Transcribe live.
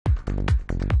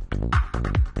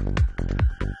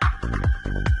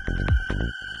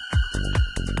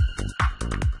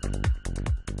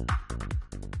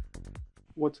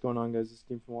What's going on, guys? It's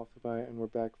Steve from Wafflypie, and we're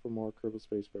back for more Kerbal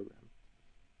Space Program.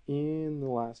 In the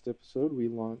last episode, we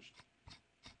launched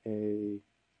a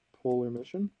polar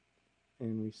mission,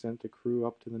 and we sent a crew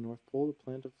up to the North Pole to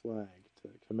plant a flag to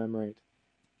commemorate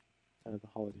the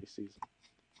holiday season.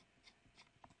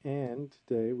 And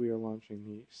today we are launching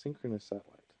the Syncronous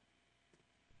satellite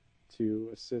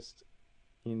to assist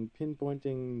in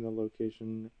pinpointing the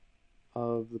location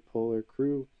of the polar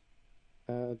crew,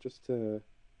 just to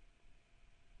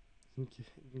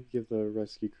give the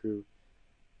rescue crew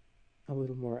a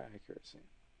little more accuracy.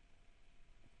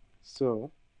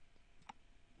 So,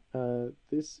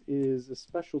 this is a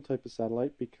special type of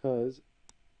satellite because,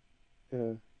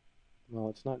 well,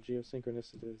 it's not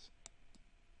geosynchronous, it is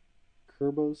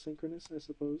kerbosynchronous, I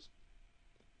suppose.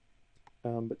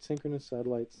 But synchronous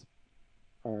satellites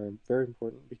are very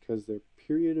important because their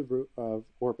period of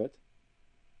orbit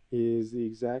is the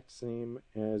exact same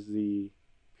as the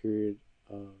period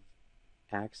of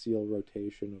axial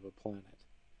rotation of a planet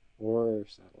or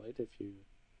satellite, if you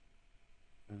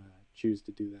choose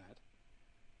to do that.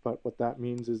 But what that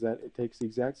means is that it takes the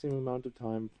exact same amount of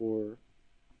time for a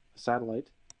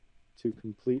satellite to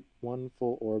complete one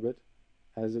full orbit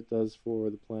as it does for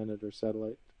the planet or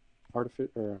satellite,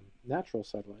 natural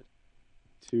satellite,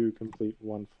 to complete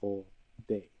one full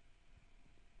day.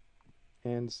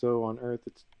 And so on Earth,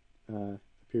 it's a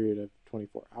period of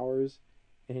 24 hours.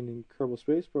 And in Kerbal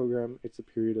Space Program, it's a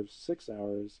period of 6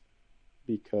 hours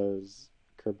because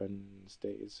Kerbin's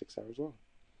day is 6 hours long.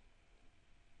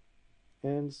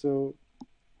 And so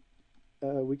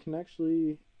we can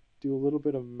actually do a little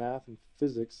bit of math and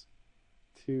physics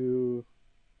to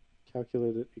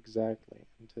calculate it exactly.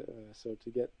 And so to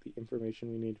get the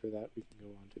information we need for that, we can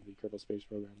go on to the Kerbal Space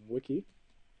Program wiki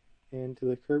and to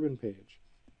the Kerbin page.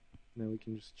 Now we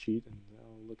can just cheat and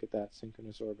look at that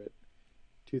synchronous orbit.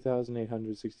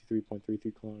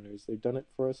 2,863.33 kilometers. They've done it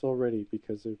for us already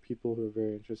because there are people who are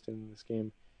very interested in this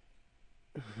game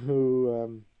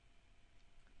who,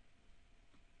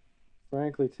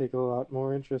 frankly, take a lot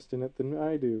more interest in it than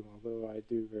I do, although I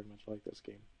do very much like this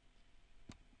game.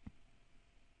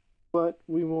 But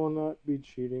we will not be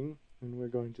cheating, and we're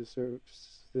going to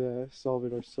solve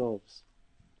it ourselves.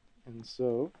 And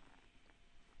so,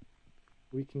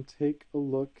 we can take a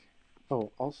look.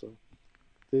 Oh, also,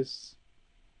 this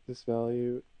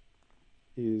value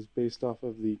is based off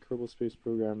of the Kerbal Space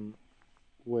Program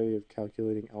way of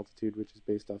calculating altitude, which is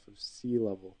based off of sea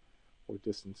level or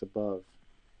distance above.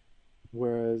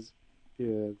 Whereas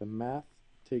the math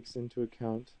takes into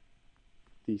account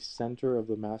the center of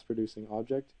the mass-producing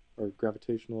object, or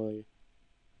gravitationally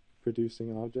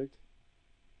producing object,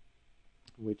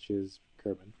 which is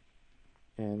Kerbin.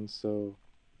 And so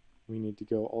we need to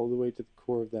go all the way to the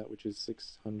core of that, which is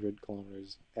 600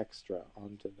 kilometers extra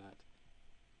onto that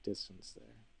distance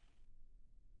there.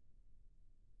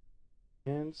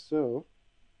 And so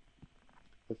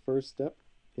the first step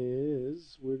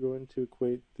is we're going to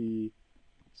equate the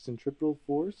centripetal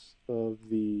force of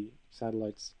the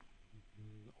satellite's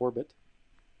orbit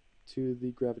to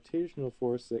the gravitational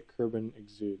force that Kerbin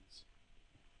exudes.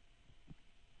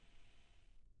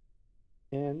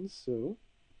 And so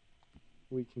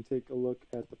we can take a look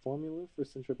at the formula for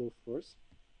centripetal force.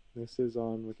 This is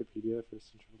on Wikipedia for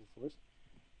centripetal force,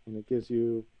 and it gives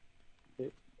you,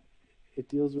 it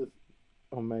deals with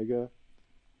omega.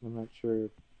 I'm not sure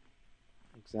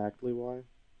exactly why,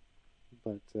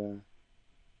 but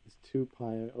this 2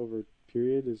 pi over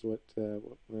period is what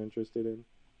we're interested in.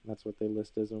 That's what they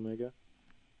list as omega.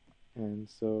 And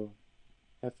so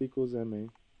F equals ma,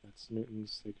 that's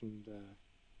Newton's second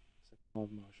law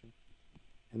of motion.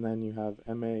 And then you have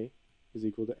ma is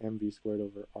equal to mv squared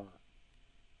over r,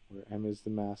 where m is the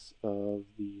mass of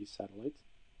the satellite,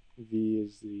 v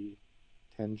is the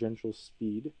tangential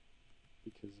speed,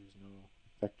 because there's no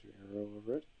vector arrow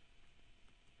over it,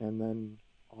 and then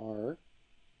r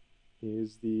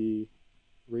is the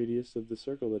radius of the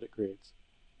circle that it creates.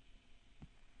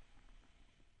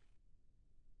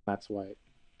 That's why it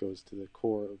goes to the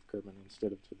core of Kerbin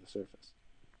instead of to the surface.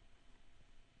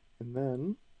 And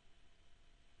then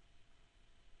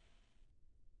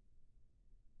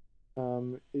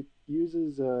it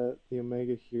uses the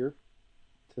omega here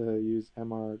to use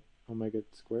mr omega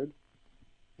squared,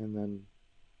 and then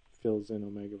fills in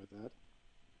omega with that.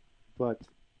 But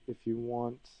if you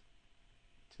want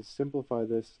to simplify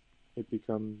this, it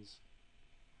becomes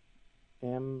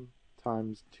m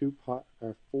times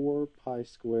 4 pi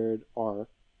squared r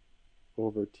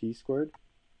over t squared,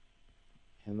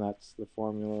 and that's the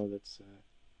formula that's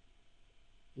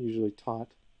usually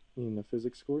taught in a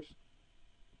physics course,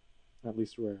 at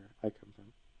least where I come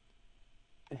from.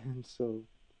 And so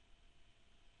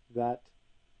that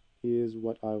is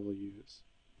what I will use.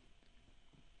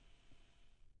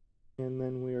 And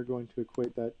then we are going to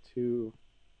equate that to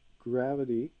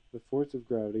gravity, the force of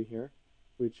gravity here,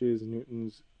 which is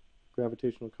Newton's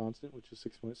gravitational constant, which is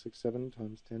 6.67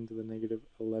 times 10 to the negative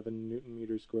 11 Newton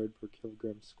meters squared per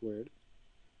kilogram squared,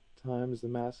 times the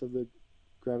mass of the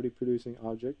gravity-producing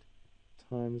object,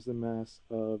 times the mass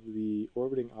of the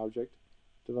orbiting object,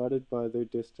 divided by their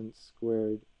distance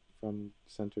squared from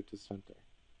center to center.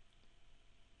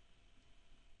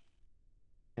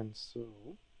 And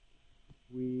so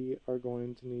we are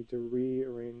going to need to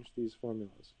rearrange these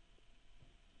formulas.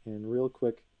 And real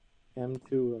quick,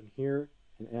 m2 on here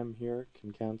and m here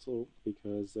can cancel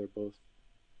because they're both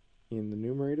in the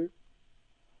numerator.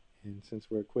 And since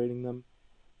we're equating them,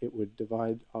 it would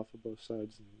divide off of both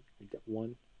sides and we'd get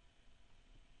 1.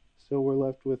 So we're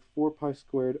left with 4 pi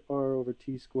squared r over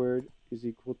t squared is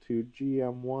equal to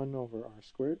gm1 over r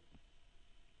squared.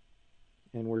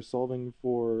 And we're solving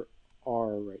for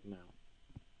r right now.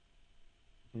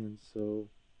 And so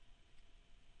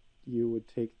you would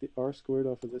take the r squared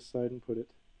off of this side and put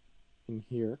it in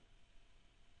here.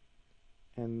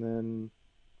 And then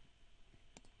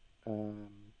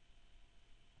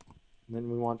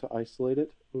we want to isolate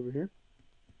it over here.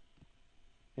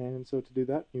 And so to do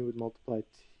that, you would multiply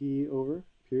t over,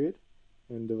 period,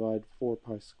 and divide 4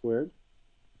 pi squared.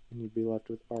 And you'd be left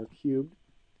with r cubed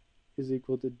is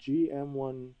equal to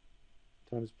gm1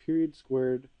 times period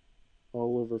squared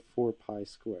all over 4 pi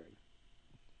squared.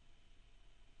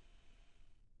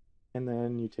 And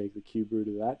then you take the cube root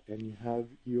of that, and you have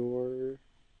your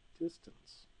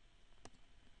distance.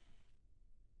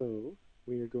 So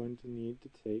we are going to need to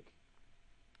take,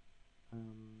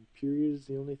 period is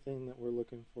the only thing that we're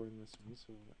looking for in this one,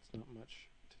 so that's not much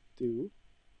to do.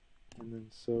 And then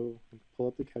so we pull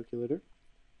up the calculator,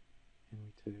 and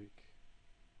we take,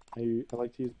 I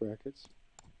like to use brackets.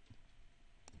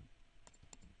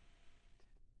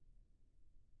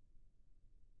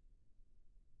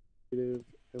 Negative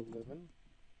 11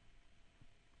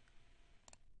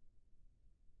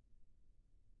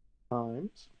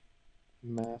 times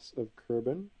mass of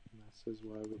carbon. This is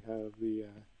why we have the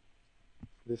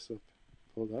this up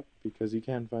pulled up, because you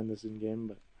can find this in game,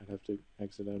 but I'd have to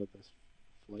exit out of this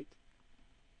flight.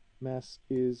 Mass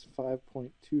is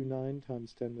 5.29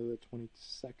 times 10 to the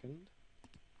 22nd.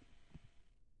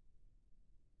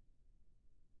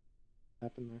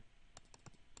 Happened there.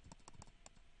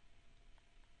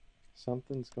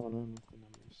 Something's going on with the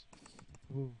numbers.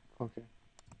 Ooh, okay.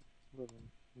 11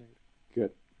 negative.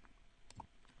 Good.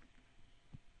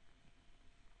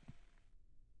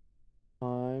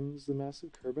 Times the mass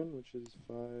of carbon, which is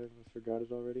 5, I forgot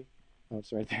it already. Oh,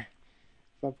 it's right there.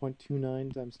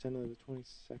 5.29 times 10 to the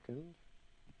 22nd.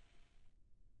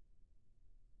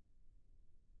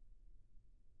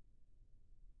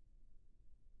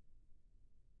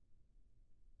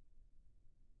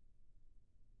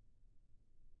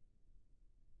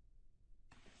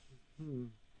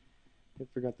 I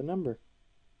forgot the number.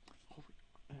 Oh,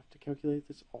 I have to calculate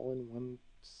this all in one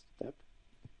step.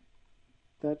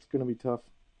 That's going to be tough.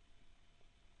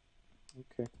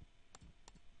 Okay.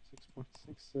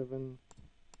 6.67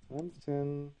 times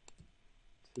 10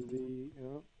 to the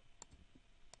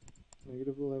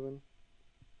negative 11,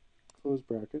 close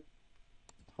bracket,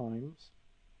 times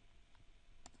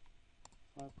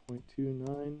 5.29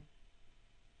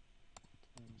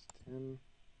 times 10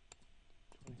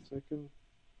 22nd,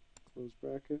 close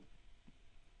bracket,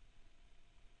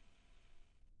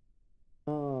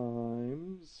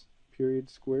 times period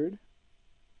squared.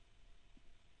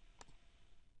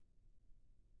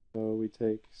 So we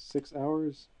take 6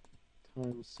 hours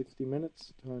times 60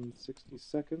 minutes times 60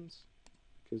 seconds,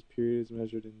 because period is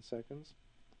measured in seconds.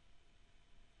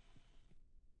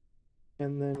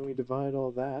 And then we divide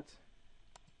all that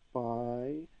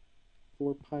by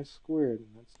 4 pi squared,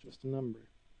 and that's just a number.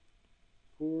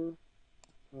 4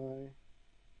 pi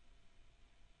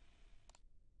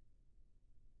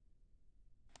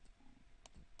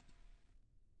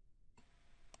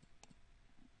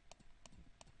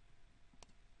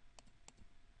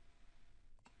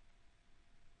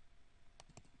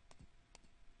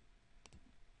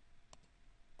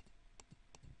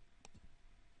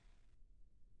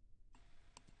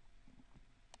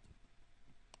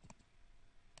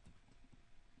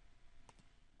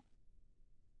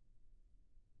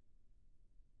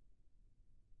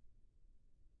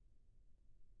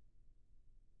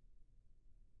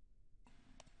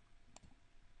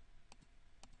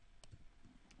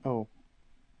Oh,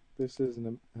 this is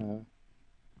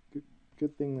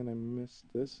good thing that I missed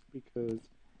this, because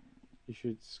you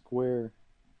should square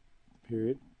the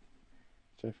period,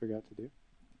 which I forgot to do.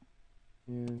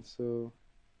 And so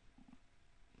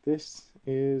this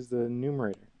is the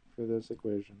numerator for this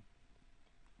equation.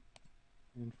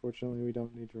 Unfortunately, we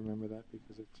don't need to remember that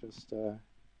because it's just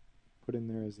put in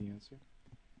there as the answer.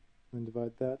 Then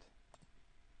divide that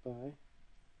by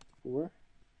 4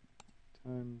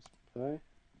 times pi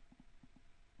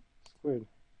squared.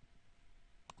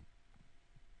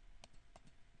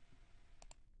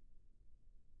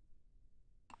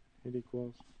 It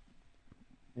equals,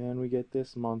 and we get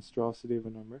this monstrosity of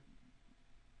a number.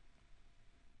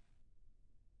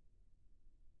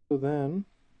 So then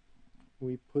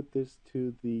we put this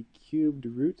to the cubed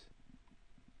root,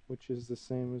 which is the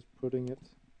same as putting it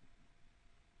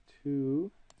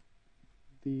to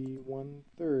the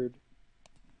 1/3.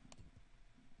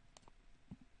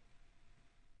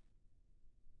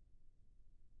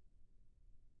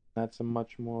 That's a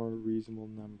much more reasonable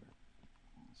number.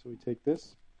 So we take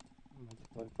this,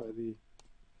 multiply by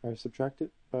or subtract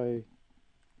it by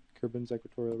Kerbin's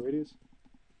equatorial radius,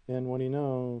 and what do you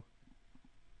know?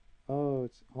 Oh,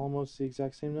 it's almost the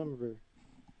exact same number.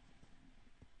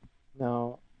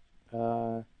 Now,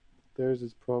 theirs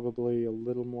is probably a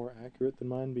little more accurate than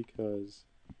mine because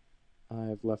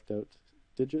I've left out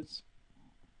digits,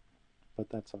 but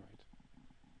that's alright.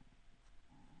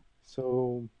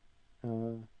 So,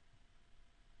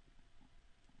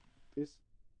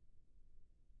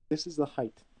 this is the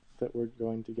height that we're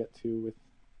going to get to with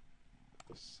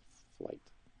this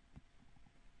flight.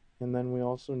 And then we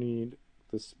also need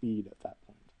the speed at that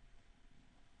point.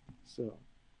 So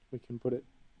we can put it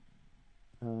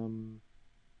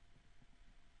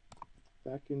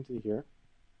back into here.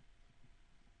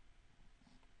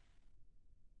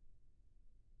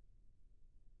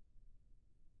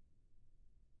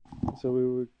 So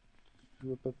we're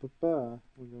going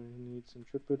to need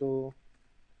centripetal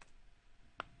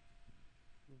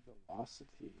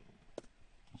velocity.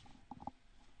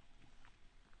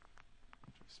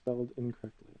 Spelled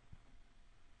incorrectly.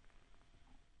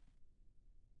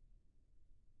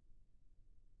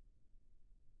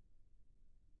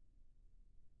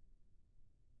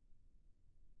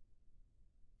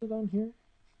 Is it on here?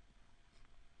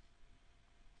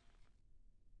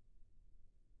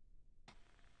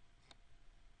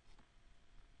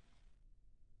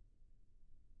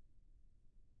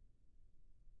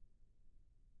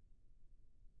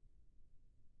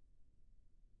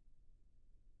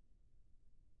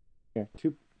 Yeah,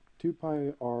 2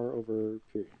 pi r over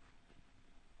period.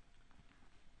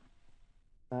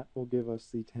 That will give us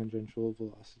the tangential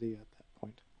velocity at that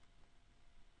point.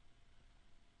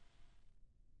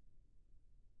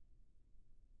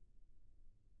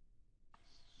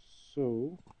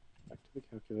 So, back to the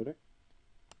calculator.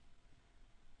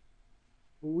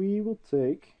 We will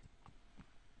take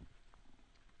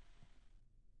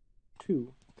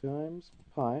 2 times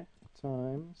pi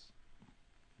times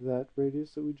that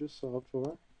radius that we just solved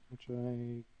for, which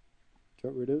I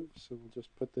got rid of, so we'll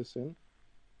just put this in.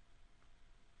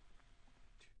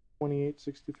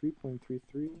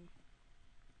 2863.33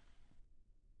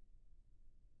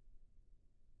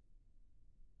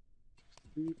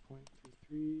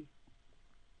 3.33.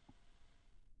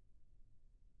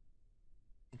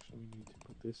 Actually, we need to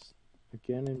put this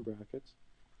again in brackets.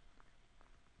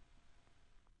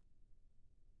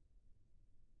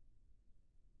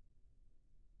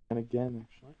 And again,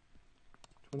 actually.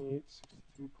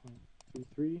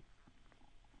 2863.33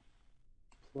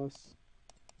 plus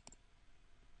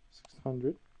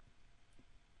 600,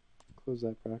 close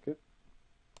that bracket,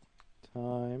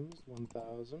 times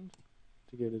 1000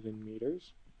 to get it in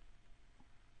meters,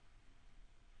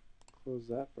 close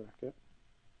that bracket,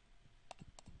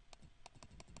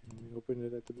 and we opened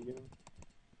it at the beginning.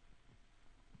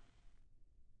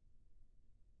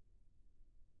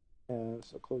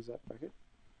 So close that bracket,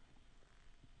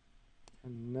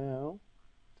 and now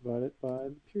divide it by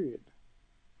the period.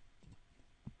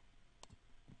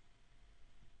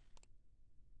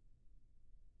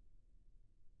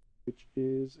 Which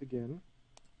is, again,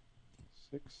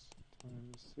 6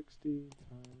 times 60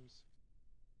 times...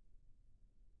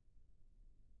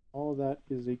 all that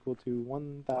is equal to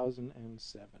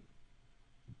 1007.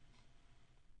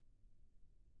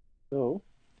 So,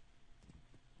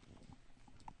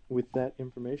 with that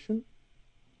information,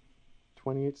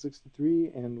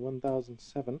 2863 and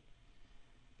 1007,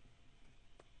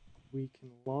 we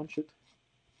can launch it.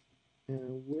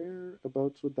 And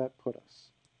whereabouts would that put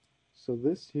us? So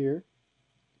this here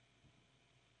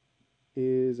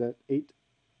is at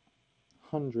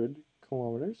 800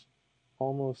 kilometers,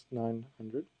 almost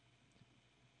 900.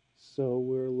 So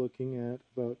we're looking at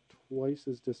about twice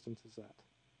as distant as that.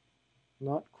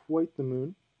 Not quite the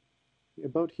moon,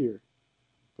 about here,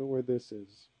 but where this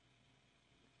is.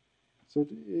 So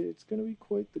it's going to be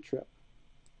quite the trip.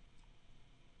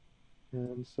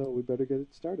 And so we better get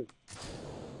it started.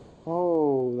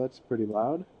 Oh, that's pretty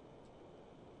loud.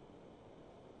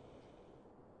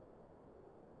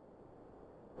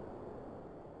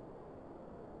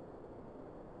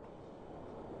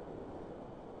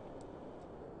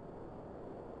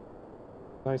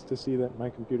 Nice to see that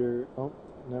my computer... Oh,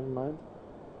 never mind.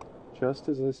 Just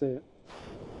as I say it.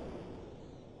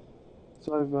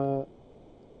 So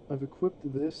I've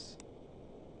equipped this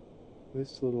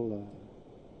little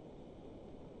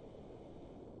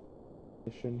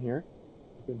mission here.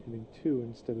 I've been hitting 2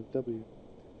 instead of W.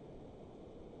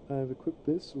 I've equipped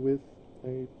this with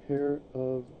a pair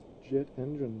of jet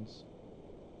engines,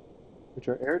 which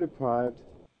are air deprived.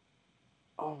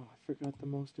 Oh, I forgot the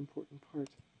most important part.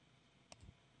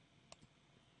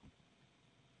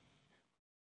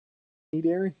 Need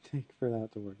air intake for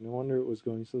that to work. No wonder it was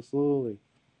going so slowly.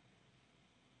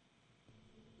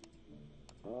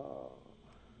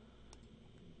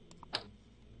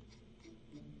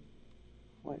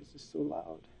 Why is this so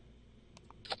loud?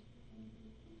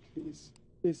 Please,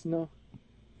 please no. I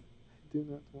do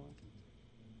not want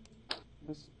it.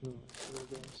 That's no,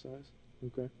 size.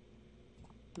 Okay.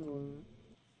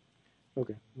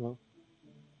 Okay. Well,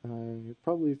 I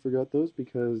probably forgot those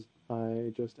because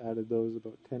I just added those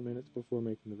about 10 minutes before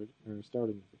making the video or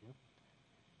starting the video.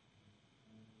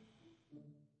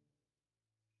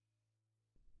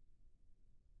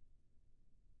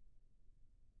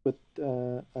 But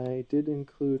I did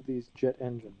include these jet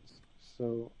engines,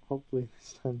 so hopefully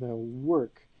this time they'll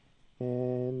work.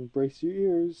 And brace your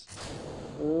ears.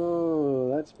 Oh,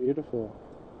 that's beautiful.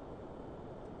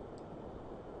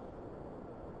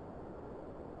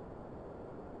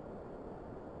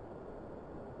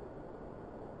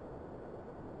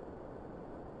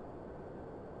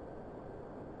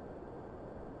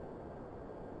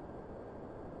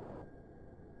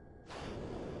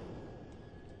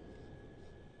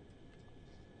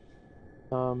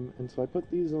 And so I put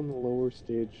these on the lower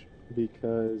stage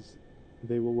because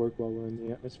they will work while we're in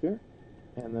the atmosphere,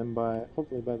 and then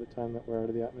hopefully by the time that we're out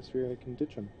of the atmosphere I can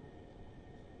ditch them.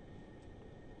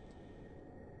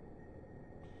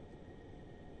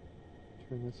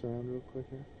 Turn this around real quick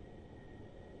here.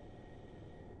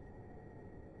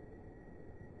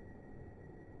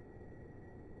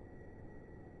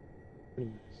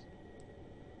 Pretty nice.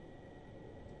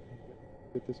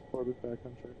 Get this orbit back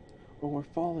on track. Oh, we're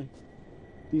falling!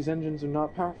 These engines are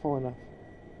not powerful enough.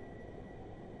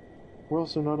 We're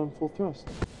also not on full thrust.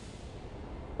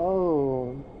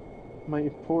 Oh, my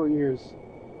poor ears.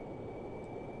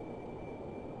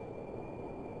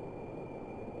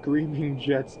 Screaming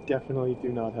jets definitely do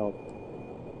not help.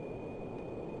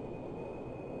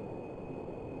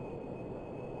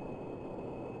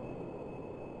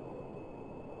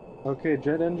 Okay,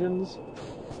 jet engines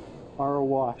are a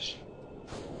wash.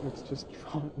 Let's just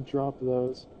drop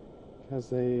those because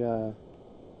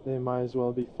they might as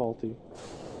well be faulty.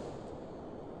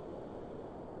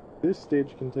 This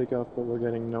stage can take off, but we're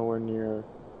getting nowhere near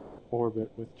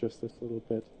orbit with just this little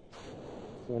bit.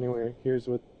 So anyway, here's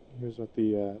what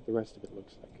the rest of it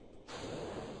looks like.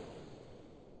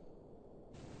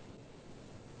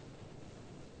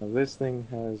 Now this thing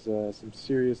has some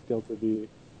serious delta V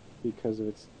because of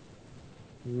its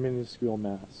minuscule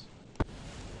mass.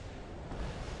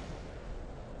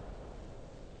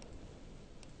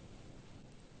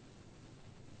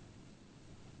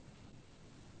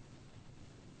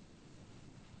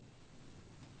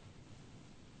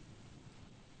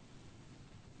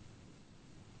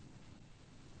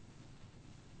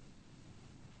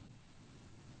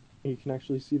 You can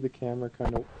actually see the camera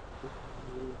kind of...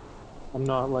 I'm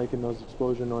not liking those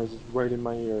explosion noises right in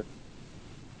my ear.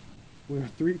 We're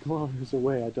 3 kilometers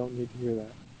away, I don't need to hear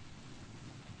that.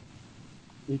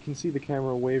 You can see the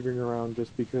camera waving around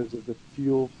just because of the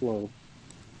fuel flow.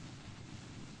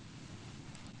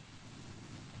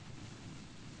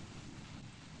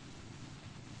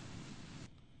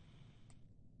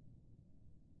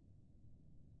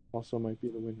 Also might be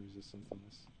the wind resistance on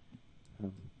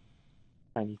this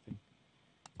tiny thing.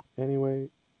 Anyway,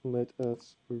 let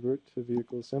us revert to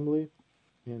vehicle assembly,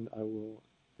 and I will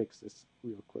fix this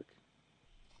real quick.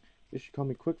 They should call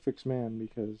me Quick Fix Man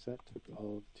because that took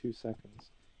all of 2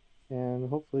 seconds. And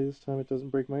hopefully this time it doesn't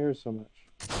break my ears so much.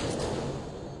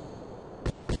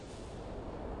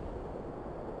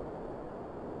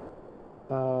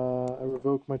 I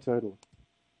revoke my title.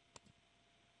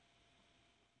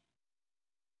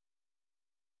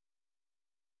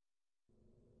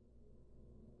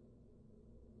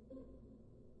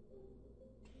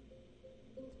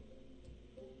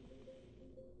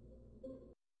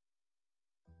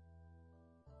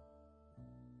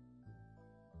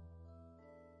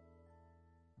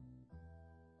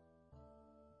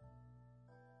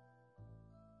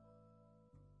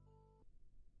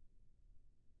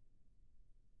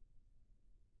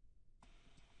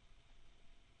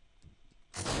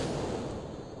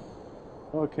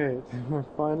 Okay, we're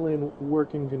finally in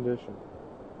working condition.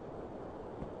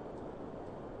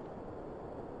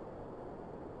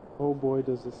 Oh boy,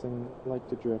 does this thing like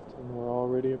to drift, and we're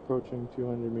already approaching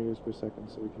 200 meters per second,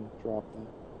 so we can drop that.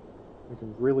 We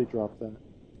can really drop that.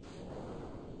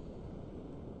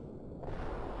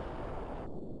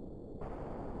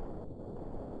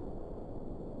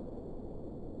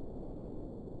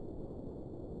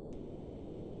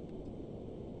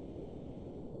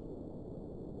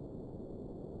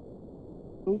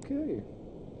 Okay.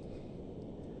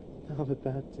 Now that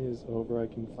that is over, I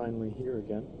can finally hear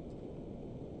again.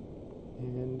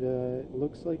 And it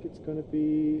looks like it's going to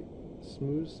be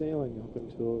smooth sailing up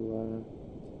until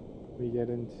we get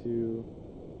into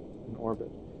an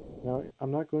orbit. Now,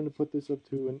 I'm not going to put this up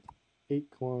to an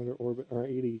 8-kilometer orbit or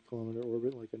 80-kilometer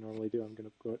orbit like I normally do. I'm going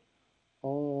to go it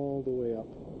all the way up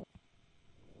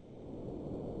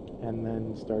and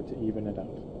then start to even it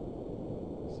out.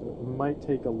 So it might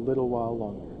take a little while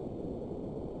longer.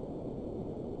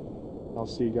 I'll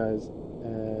see you guys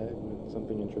when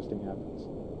something interesting happens.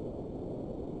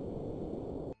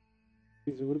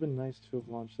 Because it would have been nice to have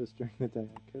launched this during the day.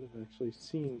 I could have actually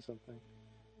seen something.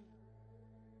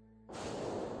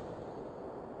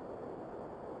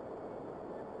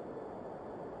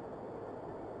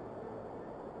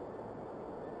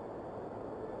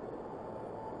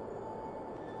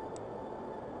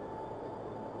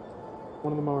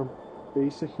 One of the more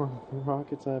basic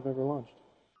rockets I've ever launched.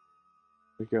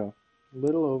 There we go. A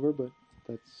little over, but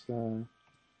that's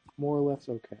more or less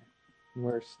okay. And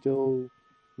we're still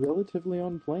relatively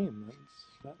on plane.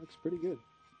 That looks pretty good.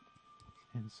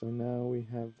 And so now we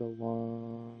have the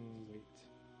long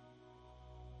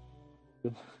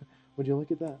wait. Would you look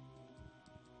at that?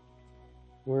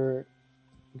 We're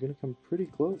gonna come pretty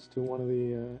close to one of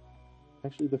the,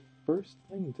 actually the first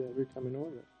thing to ever come in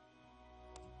orbit.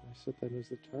 I set that as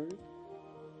the target.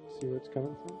 See where it's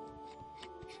coming from?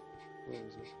 Where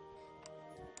is it?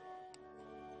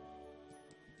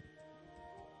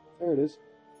 There it is.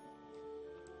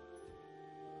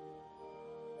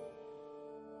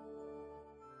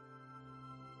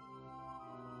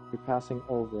 You're passing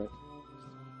over it.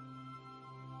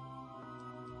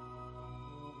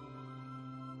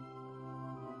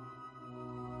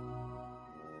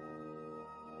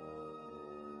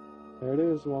 There it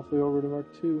is, Waffly over to Mark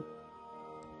II.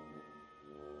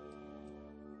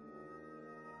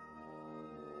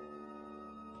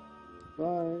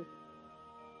 Bye.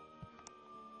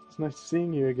 It's nice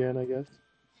seeing you again, I guess.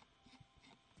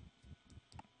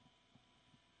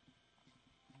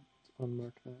 Let's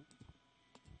unmark that.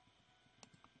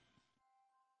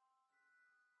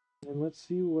 And let's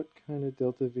see what kind of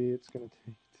delta V it's going to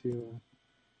take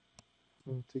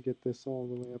to get this all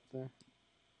the way up there.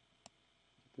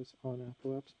 Get this on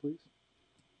apoapse, please.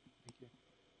 Thank you.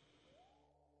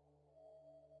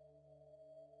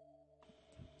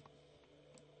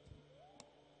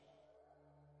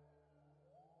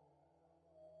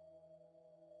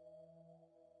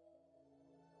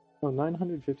 Oh,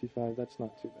 955, that's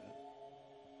not too bad.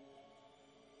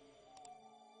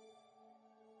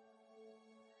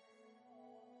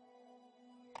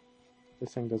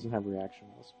 This thing doesn't have reaction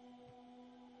wheels.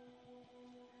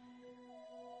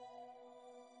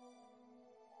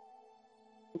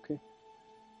 Okay.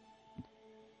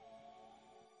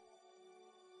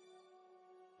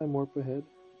 I'm warp ahead.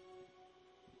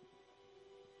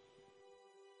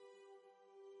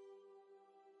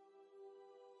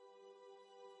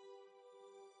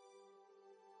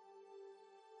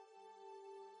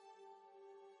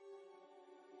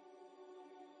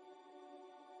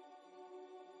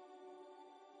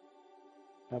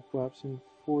 Apoapse in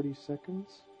 40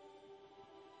 seconds.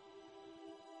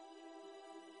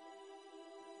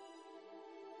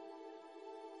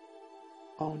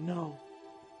 Oh no!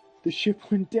 The ship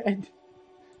went dead!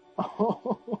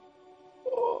 Oh,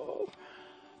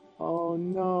 oh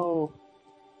no!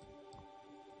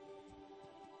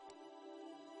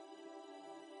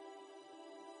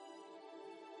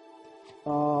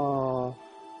 Oh,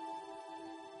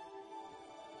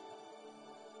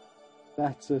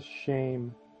 that's a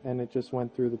shame. And it just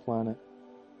went through the planet.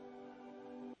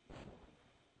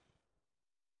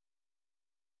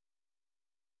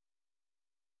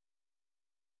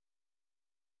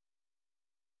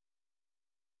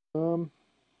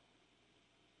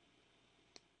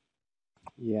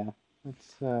 Yeah.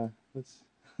 Let's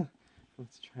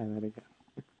let's try that again.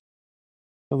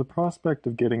 So the prospect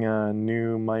of getting a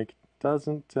new mic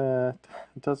doesn't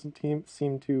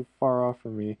seem too far off for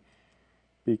me,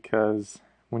 because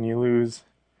when you lose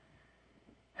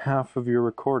half of your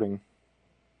recording,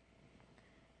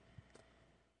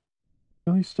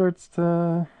 it really starts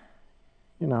to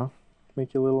you know,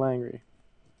 make you a little angry.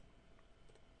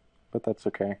 But that's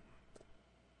okay.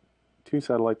 2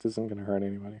 satellites isn't going to hurt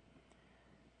anybody.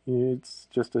 It's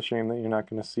just a shame that you're not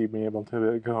going to see me able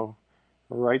to go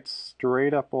right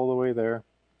straight up all the way there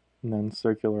and then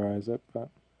circularize it, but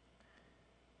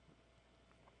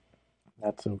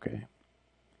that's okay.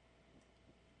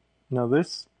 Now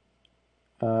this,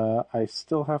 I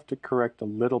still have to correct a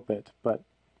little bit, but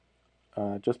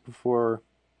just before,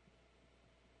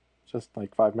 just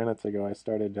like 5 minutes ago, I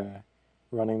started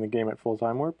running the game at full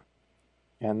time warp,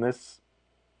 and this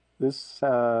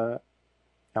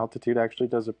altitude actually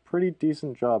does a pretty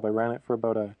decent job. I ran it for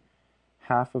about a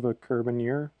half of a Kerbin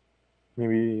year,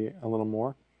 maybe a little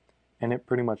more, and it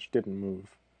pretty much didn't move.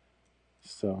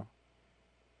 So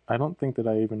I don't think that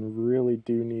I even really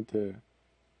do need to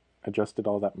adjust it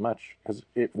all that much, because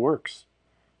it works.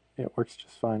 It works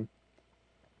just fine.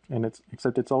 And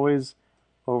except it's always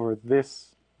over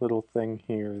this little thing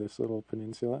here, this little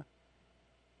peninsula.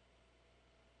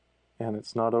 And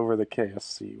it's not over the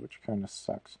KSC, which kind of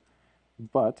sucks.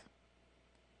 But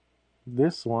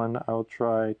this one I'll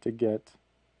try to get.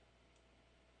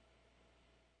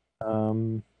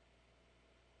 I'm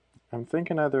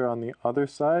thinking either on the other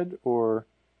side or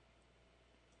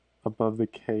above the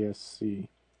KSC.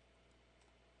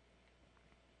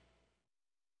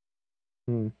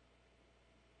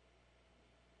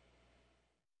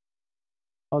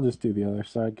 I'll just do the other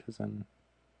side, because then,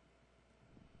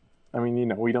 I mean, you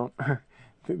know, we don't,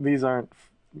 these aren't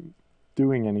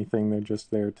doing anything, they're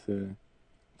just there to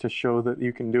show that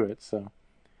you can do it, so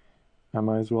I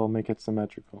might as well make it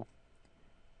symmetrical.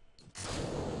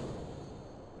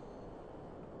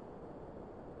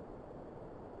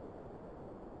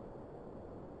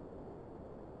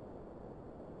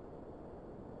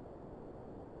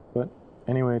 But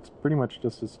anyway, it's pretty much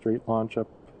just a straight launch up,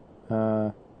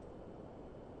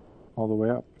 all the way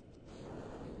up.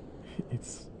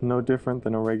 It's no different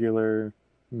than a regular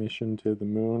mission to the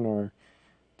moon or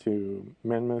to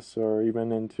Minmus or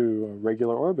even into a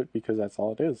regular orbit, because that's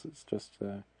all it is. It's just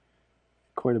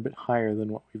quite a bit higher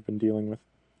than what we've been dealing with.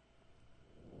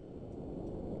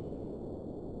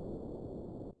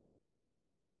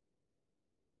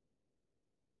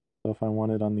 So if I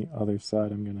want it on the other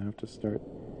side, I'm going to have to start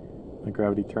my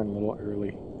gravity turn a little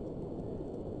early.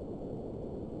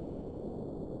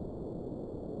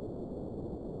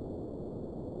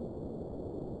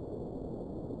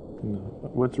 No.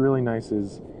 But what's really nice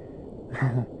is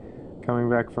coming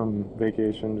back from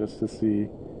vacation just to see,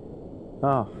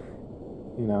 oh,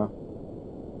 you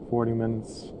know, 40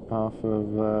 minutes off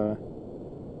of the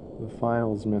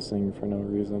files missing for no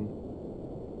reason.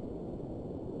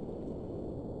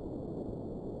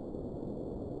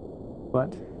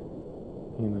 But,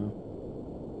 you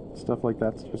know, stuff like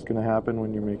that's just gonna happen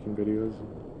when you're making videos.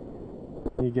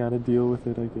 You gotta deal with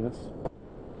it, I guess.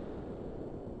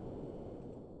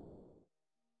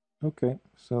 Okay,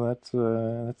 so that's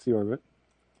the orbit.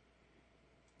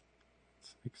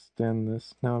 Let's extend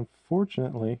this. Now,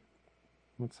 unfortunately,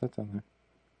 what's that down there?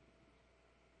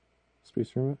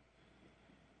 Space room.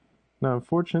 Now,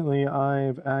 unfortunately,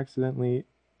 I've accidentally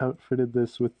outfitted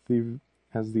this with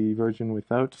as the version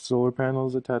without solar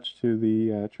panels attached to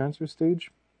the transfer stage,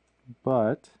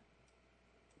 but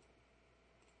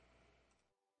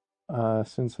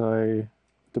since I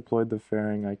deployed the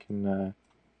fairing, I can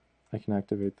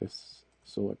activate this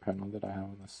solar panel that I have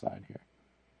on the side here,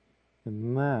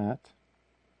 and that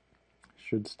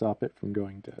should stop it from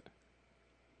going dead.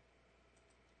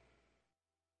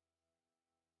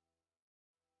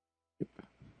 Yep.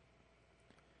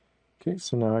 Okay,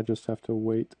 so now I just have to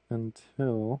wait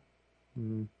until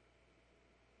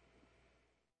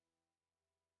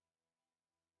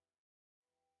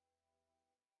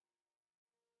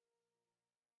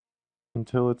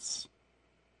until it's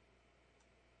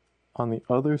on the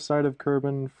other side of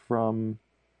Kerbin from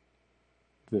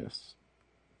this.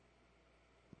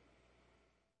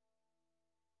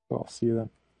 So I'll see you then.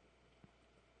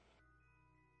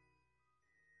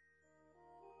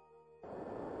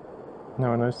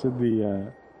 Now, when I said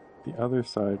the other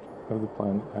side of the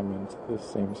planet, I meant the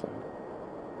same side.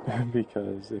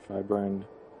 Because if I burned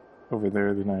over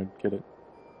there, then I'd get it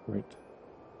right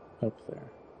up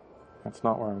there. That's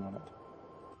not where I want it.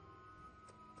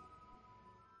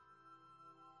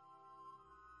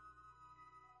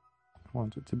 I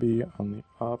want it to be on the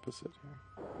opposite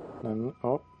here. And,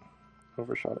 oh,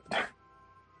 overshot it.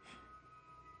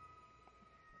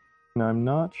 Now, I'm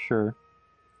not sure.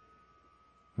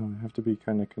 I have to be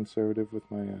kind of conservative with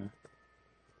my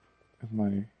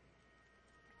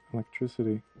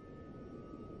electricity,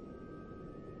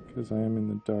 because I am in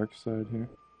the dark side here.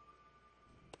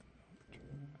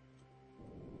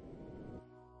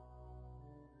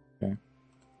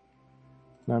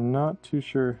 Now, I'm not too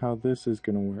sure how this is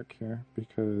going to work here,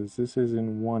 because this is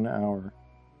in 1 hour.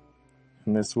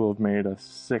 And this will have made a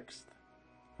sixth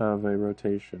of a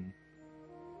rotation.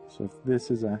 So if this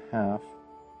is a half,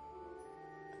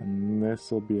 then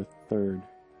this will be a third.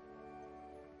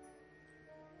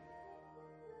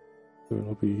 So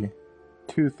it'll be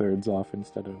 2/3 off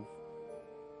instead of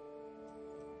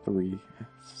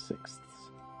 3/6.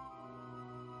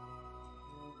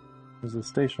 There's a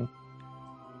station.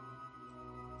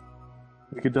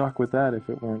 We could dock with that if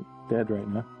it weren't dead right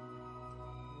now.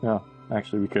 No,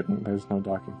 actually we couldn't. There's no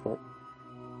docking port.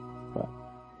 But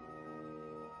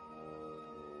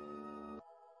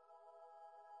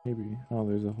maybe. Oh,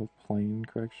 there's a whole plane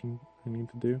correction I need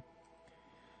to do.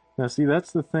 Now see,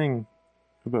 that's the thing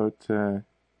about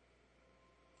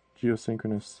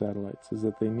geosynchronous satellites, is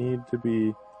that they need to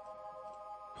be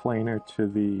planar to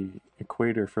the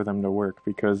equator for them to work,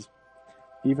 because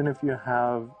even if you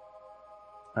have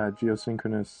a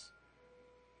geosynchronous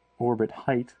orbit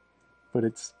height, but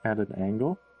it's at an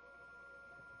angle,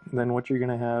 then what you're going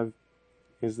to have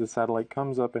is the satellite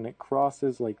comes up and it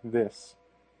crosses like this.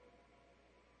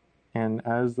 And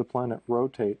as the planet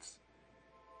rotates,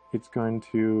 it's going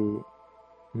to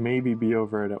maybe be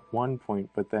over it at one point,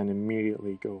 but then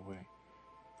immediately go away.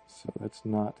 So that's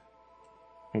not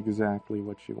exactly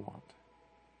what you want.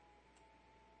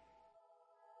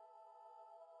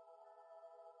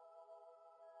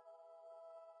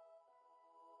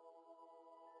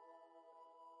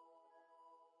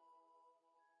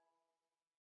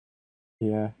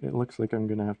 Yeah, it looks like I'm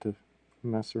gonna have to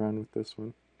mess around with this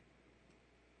one.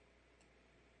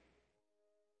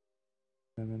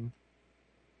 7,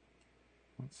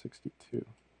 162.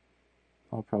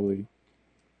 I'll probably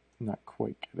not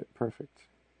quite get it perfect,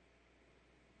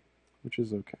 which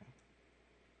is okay.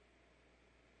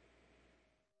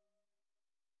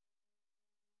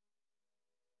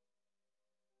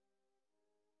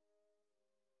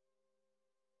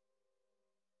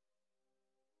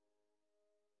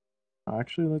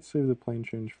 Actually, let's save the plane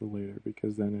change for later,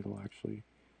 because then it'll actually...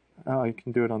 Oh, I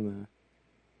can do it on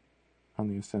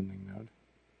the ascending node.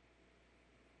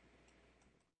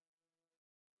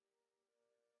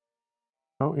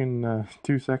 Oh, in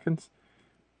 2 seconds?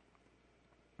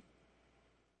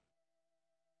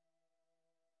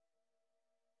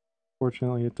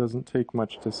 Fortunately, it doesn't take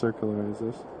much to circularize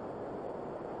this.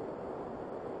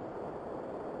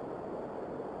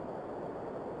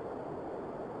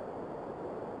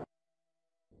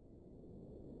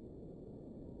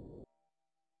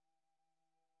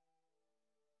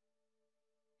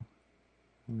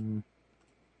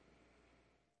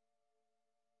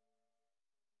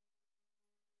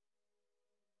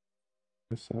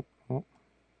 This up. Oh.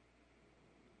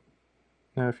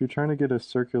 Now, if you're trying to get a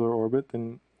circular orbit,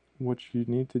 then what you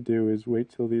need to do is wait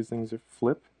till these things are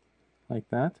flip, like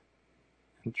that,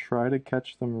 and try to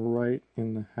catch them right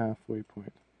in the halfway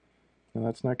point. Now,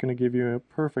 that's not going to give you a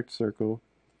perfect circle,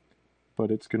 but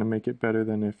it's going to make it better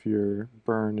than if your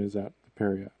burn is at the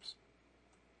periapse.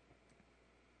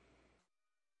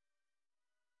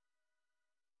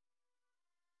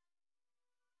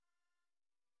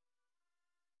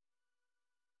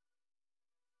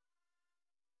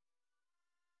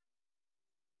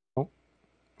 Oh,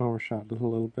 overshot it a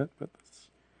little bit, but that's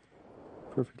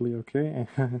perfectly okay,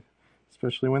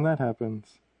 especially when that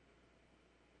happens.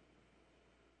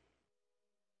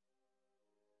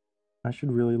 I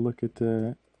should really look at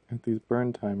these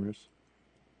burn timers.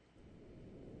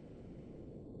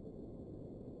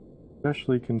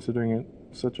 Especially considering it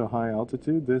such a high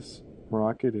altitude, this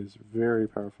rocket is very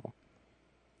powerful.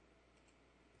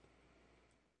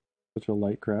 Such a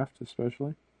light craft,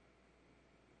 especially.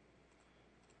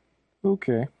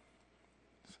 Okay.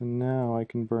 So now I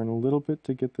can burn a little bit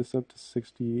to get this up to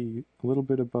 60, a little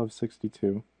bit above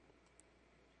 62.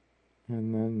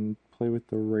 And then play with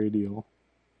the radial.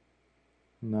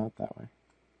 Not that way.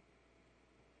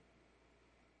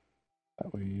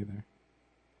 That way either.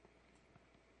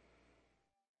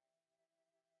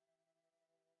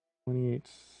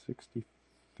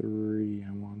 2863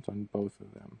 I want on both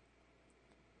of them.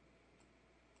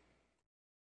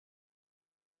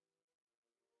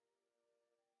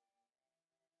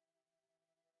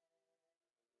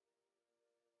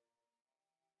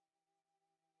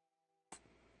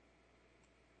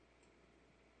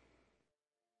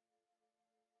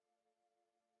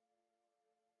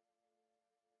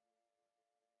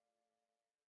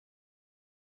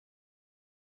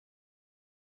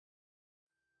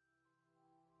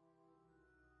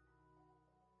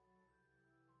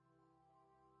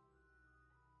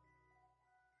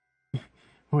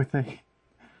 With a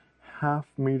half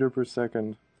meter per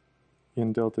second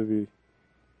in delta V.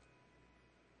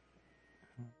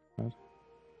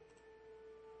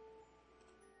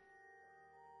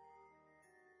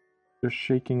 Just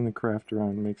shaking the craft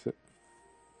around makes it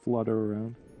flutter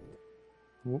around.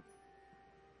 Whoop.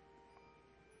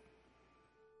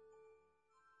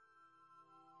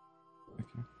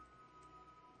 Okay.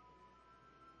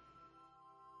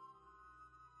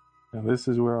 Now this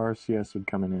is where RCS would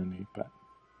come in handy, but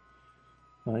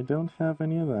I don't have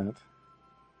any of that.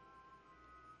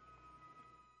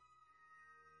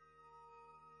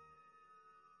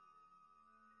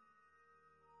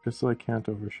 Just so I can't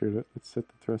overshoot it, let's set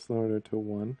the thrust limiter to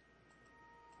 1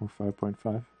 or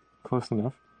 5.5. Close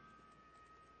enough.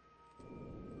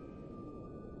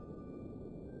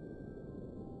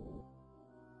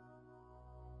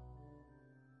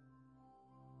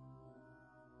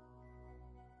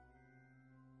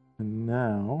 And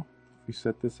now, if we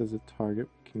set this as a target,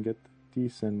 we can get the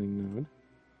descending node.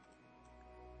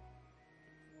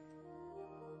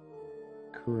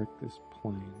 Correct this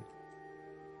plane.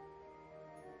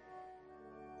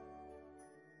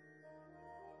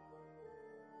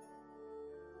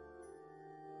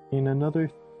 In another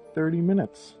 30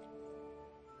 minutes.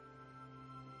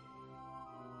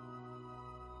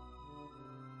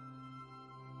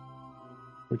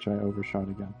 Which I overshot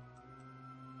again.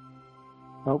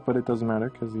 Oh, but it doesn't matter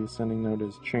because the ascending node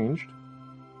is changed.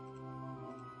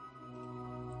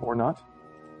 Or not.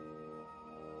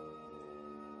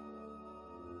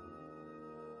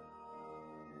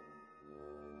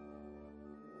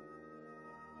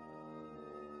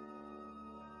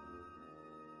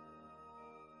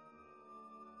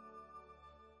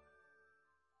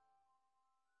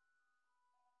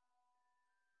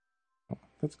 Oh,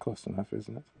 that's close enough,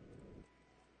 isn't it?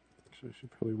 Actually, I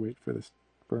should probably wait for this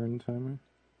burn timer.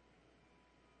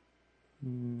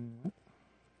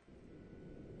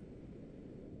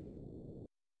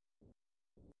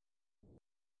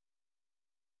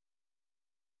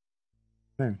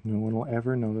 There, no one will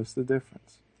ever notice the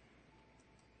difference.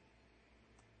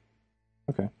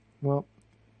 Okay, well,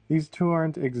 these two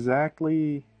aren't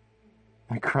exactly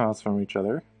across from each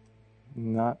other.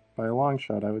 Not by a long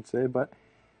shot, I would say, but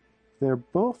they're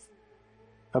both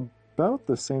about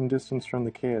the same distance from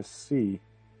the KSC.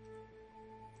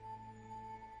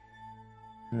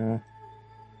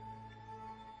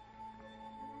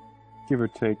 Give or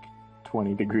take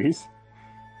 20 degrees.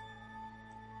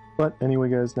 But anyway,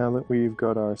 guys, now that we've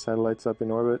got our satellites up in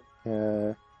orbit,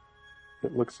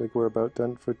 it looks like we're about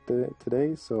done for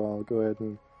today, so I'll go ahead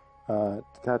and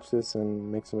detach this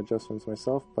and make some adjustments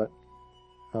myself. But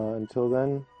until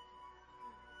then,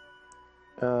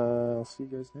 I'll see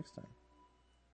you guys next time.